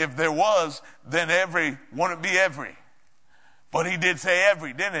 if there was, then every wouldn't be every. But he did say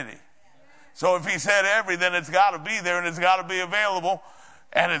every, didn't he? So if he said every, then it's got to be there and it's got to be available.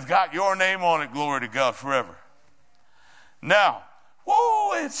 And it's got your name on it, glory to God, forever. Now,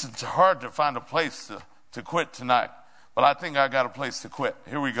 it's hard to find a place to quit tonight. But I think I got a place to quit.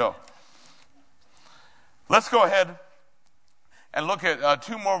 Here we go. Let's go ahead and look at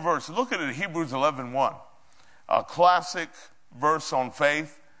two more verses. Look at it, Hebrews 11:1. A classic verse on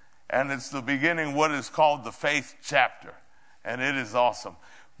faith. And it's the beginning, what is called the faith chapter. And it is awesome.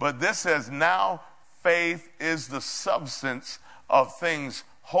 But this says, now faith is the substance of things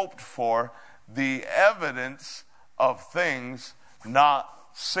hoped for, the evidence of things not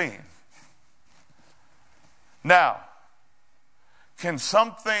seen. Now, can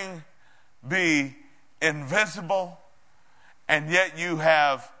something be invisible and yet you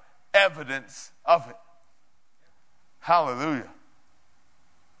have evidence of it? Hallelujah.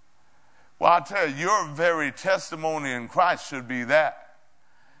 Well, I tell you, your very testimony in Christ should be that.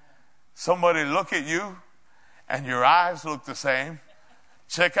 Somebody look at you and your eyes look the same.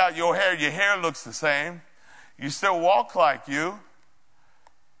 Check out your hair looks the same. You still walk like you,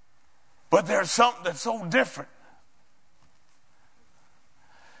 but there's something that's so different.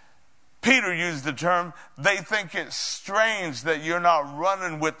 Peter used the term, they think it's strange that you're not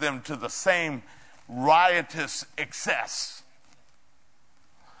running with them to the same riotous excess.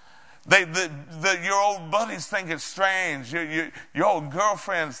 Your old buddies think it's strange. Your old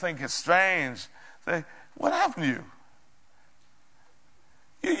girlfriends think it's strange. Say, what happened to you?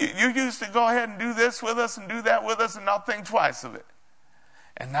 You used to go ahead and do this with us and do that with us and not think twice of it.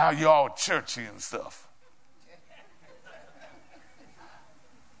 And now you're all churchy and stuff.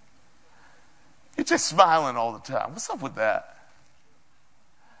 You're just smiling all the time. What's up with that?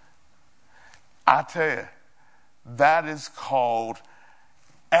 I tell you, that is called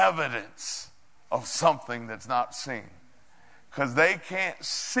evidence of something that's not seen. Because they can't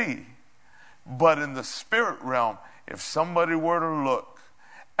see. But in the spirit realm, if somebody were to look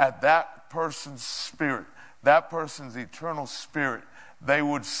at that person's spirit, that person's eternal spirit, they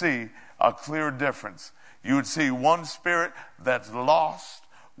would see a clear difference. You would see one spirit that's lost,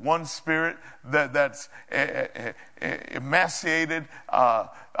 one spirit that's emaciated,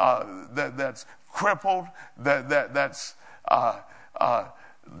 that's crippled, that's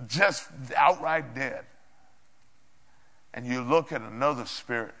just outright dead. And you look at another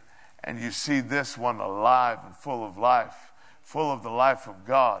spirit and you see this one alive and full of life, full of the life of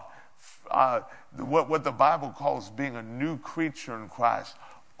God. What the Bible calls being a new creature in Christ.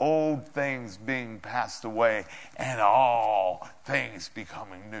 Old things being passed away and all things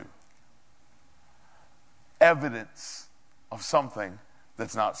becoming new. Evidence of something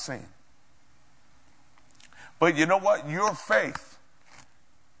that's not seen. But you know what? Your faith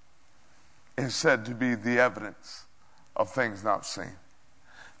is said to be the evidence of things not seen.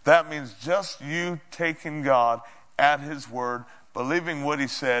 That means just you taking God at his word, believing what he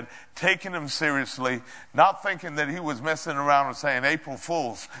said, taking him seriously, not thinking that he was messing around and saying April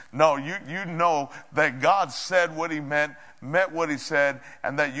Fools. No, you know that God said what he meant what he said,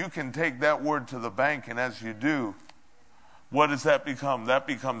 and that you can take that word to the bank. And as you do, what does that become? That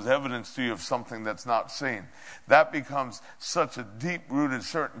becomes evidence to you of something that's not seen. That becomes such a deep-rooted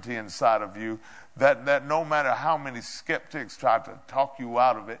certainty inside of you that no matter how many skeptics tried to talk you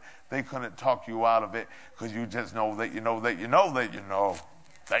out of it, they couldn't talk you out of it, because you just know that you know that you know that you know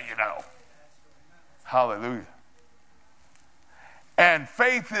that you know. Hallelujah. And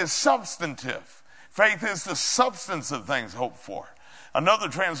faith is substantive. Faith is the substance of things hoped for. Another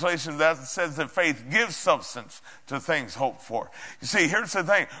translation that says that faith gives substance to things hoped for. You see, here's the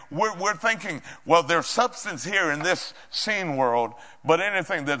thing. We're thinking, well, there's substance here in this seen world, but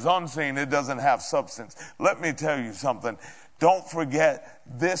anything that's unseen, it doesn't have substance. Let me tell you something. Don't forget,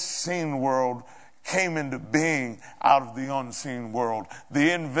 this seen world came into being out of the unseen world.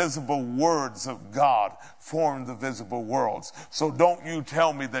 The invisible words of God formed the visible worlds. So don't you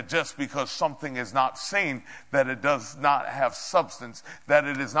tell me that just because something is not seen, that it does not have substance, that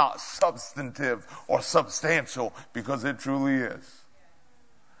it is not substantive or substantial, because it truly is.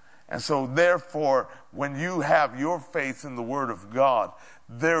 And so therefore, when you have your faith in the Word of God,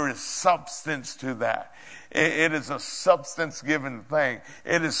 there is substance to that. It is a substance-given thing.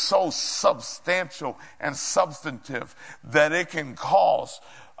 It is so substantial and substantive that it can cause,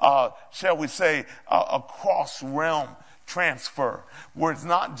 shall we say, a cross-realm transfer, where it's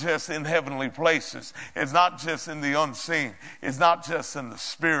not just in heavenly places. It's not just in the unseen. It's not just in the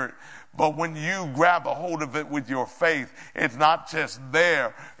spirit. But when you grab a hold of it with your faith, it's not just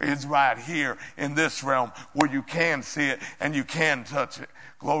there. It's right here in this realm where you can see it and you can touch it.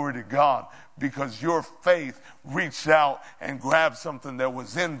 Glory to God. Because your faith reached out and grabbed something that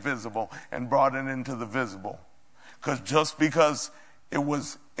was invisible and brought it into the visible. Because just because it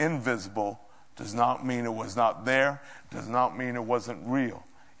was invisible does not mean it was not there, does not mean it wasn't real.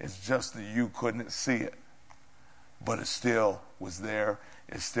 It's just that you couldn't see it. But it still was there.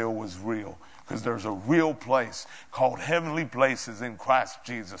 It still was real. Because there's a real place called heavenly places in Christ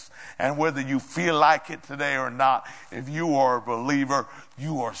Jesus. And whether you feel like it today or not, if you are a believer,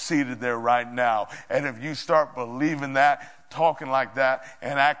 you are seated there right now. And if you start believing that, talking like that,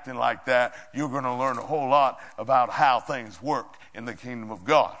 and acting like that, you're going to learn a whole lot about how things work in the kingdom of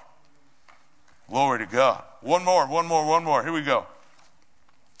God. Glory to God. One more. Here we go.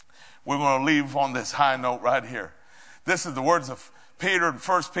 We're going to leave on this high note right here. This is the words of Peter in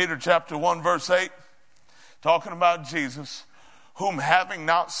 1 Peter chapter 1, verse 8, talking about Jesus, whom having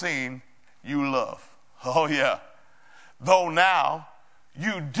not seen, you love. Oh, yeah. Though now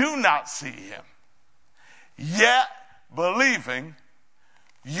you do not see him, yet believing,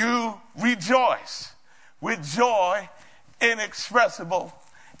 you rejoice with joy inexpressible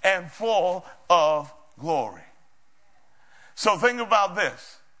and full of glory. So think about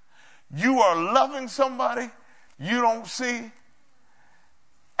this. You are loving somebody you don't see,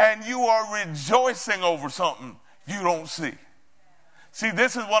 and you are rejoicing over something you don't see. See,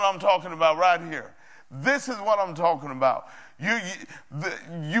 this is what I'm talking about right here. This is what I'm talking about.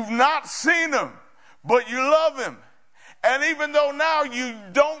 You've not seen him, but you love him. And even though now you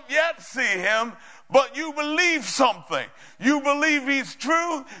don't yet see him, but you believe something. You believe he's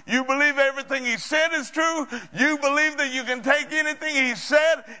true. You believe everything he said is true. You believe that you can take anything he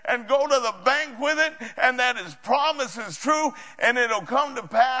said and go to the bank with it, and that his promise is true, and it'll come to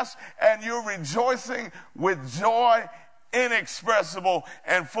pass, and you're rejoicing with joy inexpressible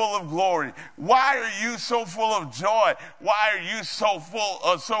and full of glory. Why are you so full of joy? Why are you so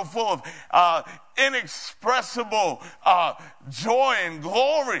full of inexpressible joy and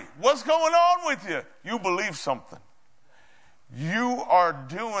glory? What's going on with you? You believe something. You are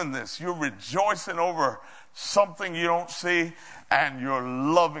doing this. You're rejoicing over something you don't see, and you're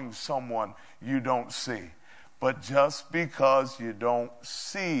loving someone you don't see. But just because you don't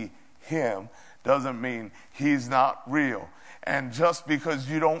see him doesn't mean he's not real. And just because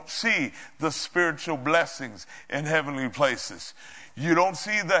you don't see the spiritual blessings in heavenly places, you don't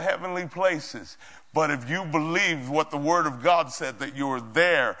see the heavenly places, but if you believe what the Word of God said, that you're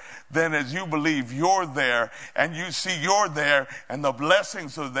there, then as you believe you're there, and you see you're there, and the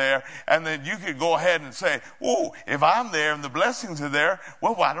blessings are there, and then you could go ahead and say, oh, if I'm there and the blessings are there,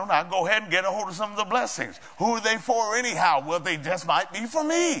 well, why don't I go ahead and get a hold of some of the blessings? Who are they for anyhow? Well, they just might be for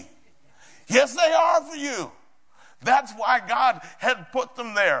me. Yes, they are for you. That's why God had put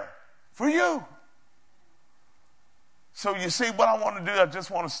them there, for you. So you see, what I want to do, I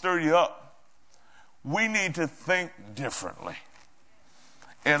just want to stir you up. We need to think differently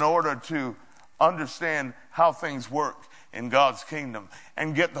in order to understand how things work in God's kingdom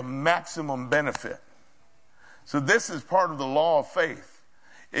and get the maximum benefit. So this is part of the law of faith.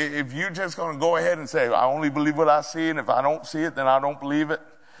 If you're just going to go ahead and say, I only believe what I see, and if I don't see it, then I don't believe it.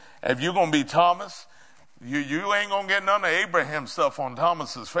 If you're going to be Thomas, you ain't going to get none of Abraham stuff on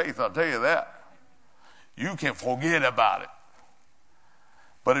Thomas's faith, I'll tell you that. You can forget about it.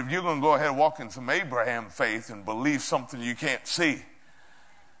 But if you're going to go ahead and walk in some Abraham faith and believe something you can't see,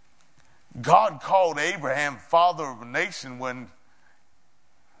 God called Abraham father of a nation when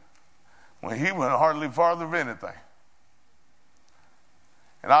he went hardly farther of anything.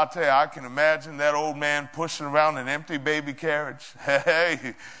 And I'll tell you, I can imagine that old man pushing around an empty baby carriage.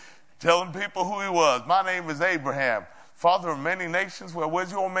 Hey, telling people who he was. My name is Abraham, father of many nations. Well,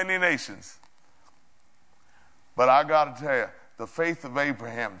 where's your many nations? But I got to tell you, the faith of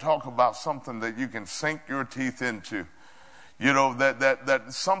Abraham, talk about something that you can sink your teeth into. You know,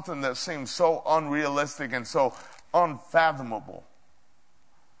 that something that seems so unrealistic and so unfathomable,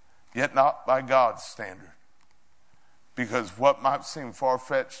 yet not by God's standard. Because what might seem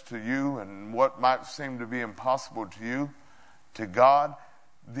far-fetched to you and what might seem to be impossible to you, to God,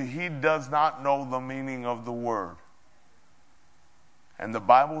 he does not know the meaning of the word. And the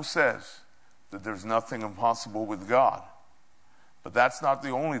Bible says that there's nothing impossible with God. But that's not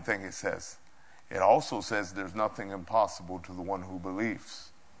the only thing it says. It also says there's nothing impossible to the one who believes.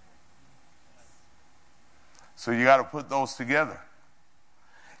 So you got to put those together.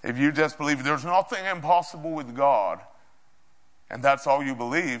 If you just believe there's nothing impossible with God, and that's all you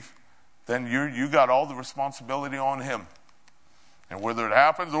believe, then you got all the responsibility on him. And whether it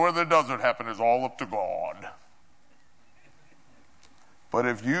happens or whether it doesn't happen is all up to God. But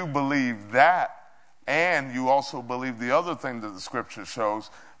if you believe that, and you also believe the other thing that the scripture shows,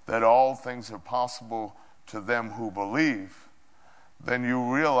 that all things are possible to them who believe, then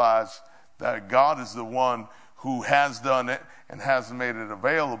you realize that God is the one who has done it and has made it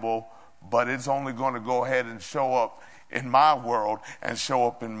available, but it's only going to go ahead and show up in my world and show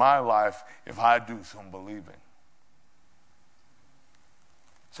up in my life if I do some believing.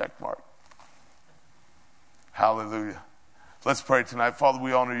 Check mark. Hallelujah. Let's pray tonight. Father,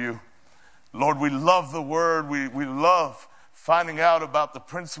 we honor you. Lord, we love the word. We love finding out about the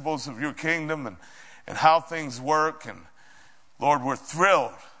principles of your kingdom and how things work. And Lord, we're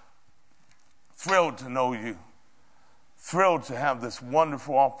thrilled to know you. Thrilled to have this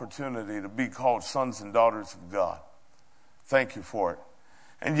wonderful opportunity to be called sons and daughters of God. Thank you for it.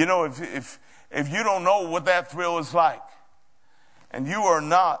 And you know, if you don't know what that thrill is like, and you are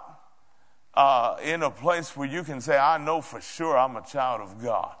not in a place where you can say, I know for sure I'm a child of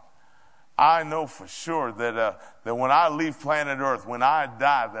God. I know for sure that when I leave planet Earth, when I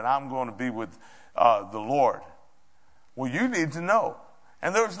die, that I'm going to be with the Lord. Well, you need to know.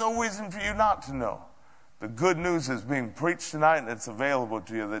 And there's no reason for you not to know. The good news is being preached tonight, and it's available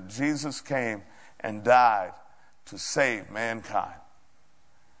to you, that Jesus came and died to save mankind.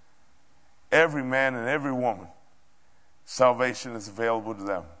 Every man and every woman, salvation is available to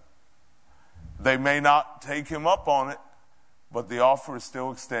them. They may not take him up on it, but the offer is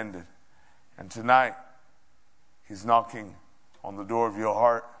still extended. And tonight, he's knocking on the door of your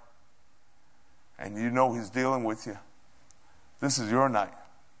heart, and you know he's dealing with you. This is your night.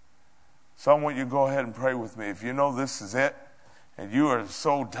 So I want you to go ahead and pray with me. If you know this is it, and you are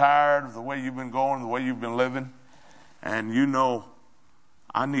so tired of the way you've been going, the way you've been living, and you know,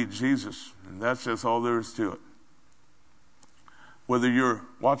 I need Jesus, and that's just all there is to it. Whether you're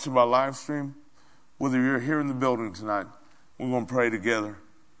watching my live stream, whether you're here in the building tonight, we're going to pray together.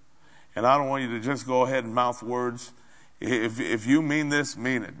 And I don't want you to just go ahead and mouth words. If you mean this,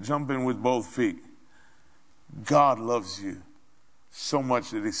 mean it. Jump in with both feet. God loves you so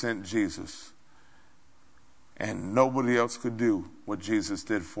much that he sent Jesus. And nobody else could do what Jesus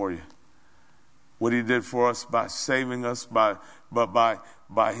did for you. What he did for us by saving us, by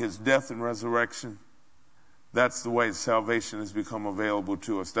his death and resurrection. That's the way salvation has become available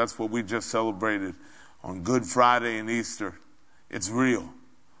to us. That's what we just celebrated on Good Friday and Easter. It's real.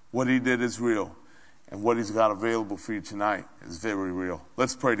 What he did is real. And what he's got available for you tonight is very real.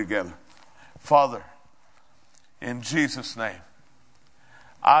 Let's pray together. Father, in Jesus' name,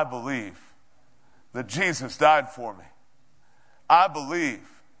 I believe that Jesus died for me. I believe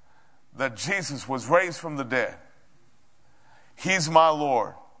that Jesus was raised from the dead. He's my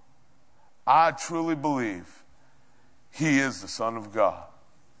Lord. I truly believe he is the Son of God.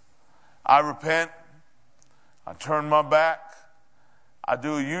 I repent. I turn my back. I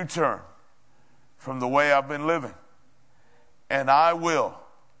do a U-turn from the way I've been living. And I will,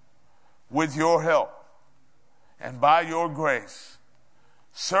 with your help and by your grace,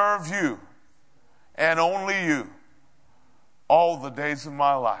 serve you and only you all the days of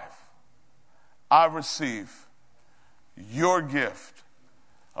my life. I receive your gift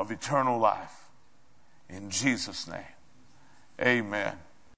of eternal life. In Jesus' name, amen.